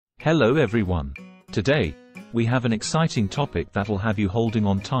Hello everyone. Today, we have an exciting topic that'll have you holding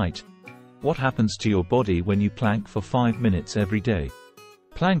on tight. What happens to your body when you plank for 5 minutes every day?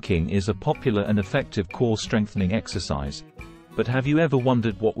 Planking is a popular and effective core strengthening exercise. But have you ever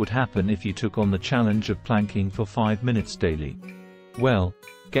wondered what would happen if you took on the challenge of planking for 5 minutes daily? Well,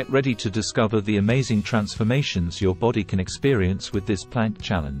 get ready to discover the amazing transformations your body can experience with this plank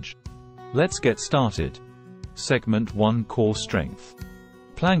challenge. Let's get started. Segment 1: Core Strength.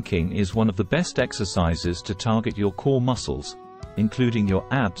 Planking is one of the best exercises to target your core muscles, including your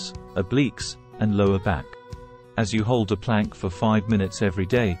abs, obliques, and lower back. As you hold a plank for 5 minutes every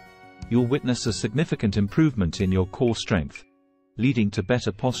day, you'll witness a significant improvement in your core strength, leading to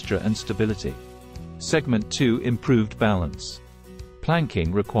better posture and stability. Segment 2: Improved Balance.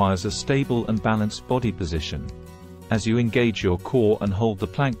 Planking requires a stable and balanced body position. As you engage your core and hold the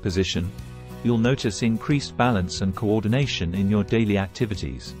plank position, you'll notice increased balance and coordination in your daily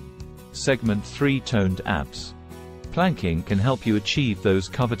activities. Segment 3: Toned Abs. Planking can help you achieve those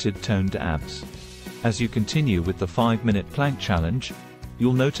coveted toned abs. As you continue with the 5-minute plank challenge,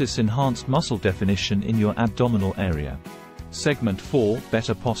 you'll notice enhanced muscle definition in your abdominal area. Segment 4: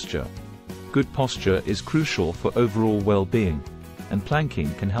 Better Posture. Good posture is crucial for overall well-being, and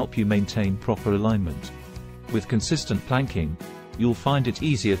planking can help you maintain proper alignment. With consistent planking, you'll find it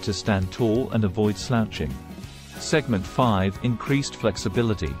easier to stand tall and avoid slouching. Segment 5: Increased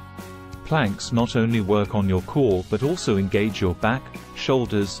Flexibility. Planks not only work on your core but also engage your back,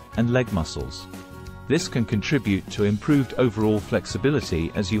 shoulders, and leg muscles. This can contribute to improved overall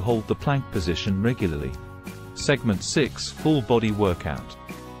flexibility as you hold the plank position regularly. Segment 6: Full Body Workout.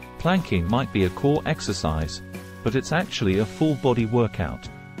 Planking might be a core exercise, but it's actually a full body workout.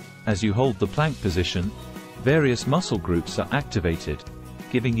 As you hold the plank position, various muscle groups are activated,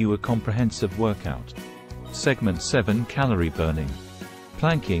 giving you a comprehensive workout. Segment 7: Calorie Burning.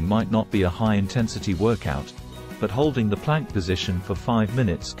 Planking might not be a high-intensity workout, but holding the plank position for 5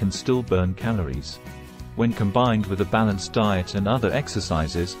 minutes can still burn calories. When combined with a balanced diet and other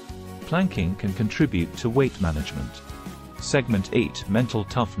exercises, planking can contribute to weight management. Segment 8: Mental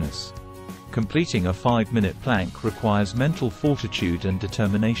Toughness. Completing a 5-minute plank requires mental fortitude and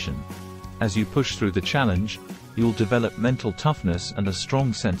determination. As you push through the challenge, you'll develop mental toughness and a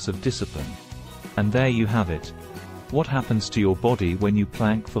strong sense of discipline. And there you have it. What happens to your body when you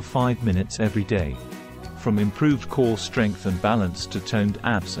plank for 5 minutes every day? From improved core strength and balance to toned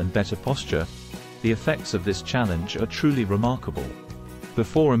abs and better posture, the effects of this challenge are truly remarkable.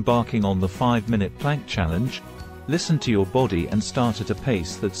 Before embarking on the 5-minute plank challenge, listen to your body and start at a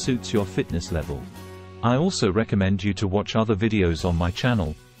pace that suits your fitness level. I also recommend you to watch other videos on my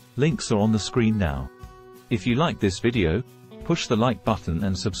channel. Links are on the screen now. If you like this video, push the like button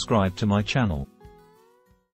and subscribe to my channel.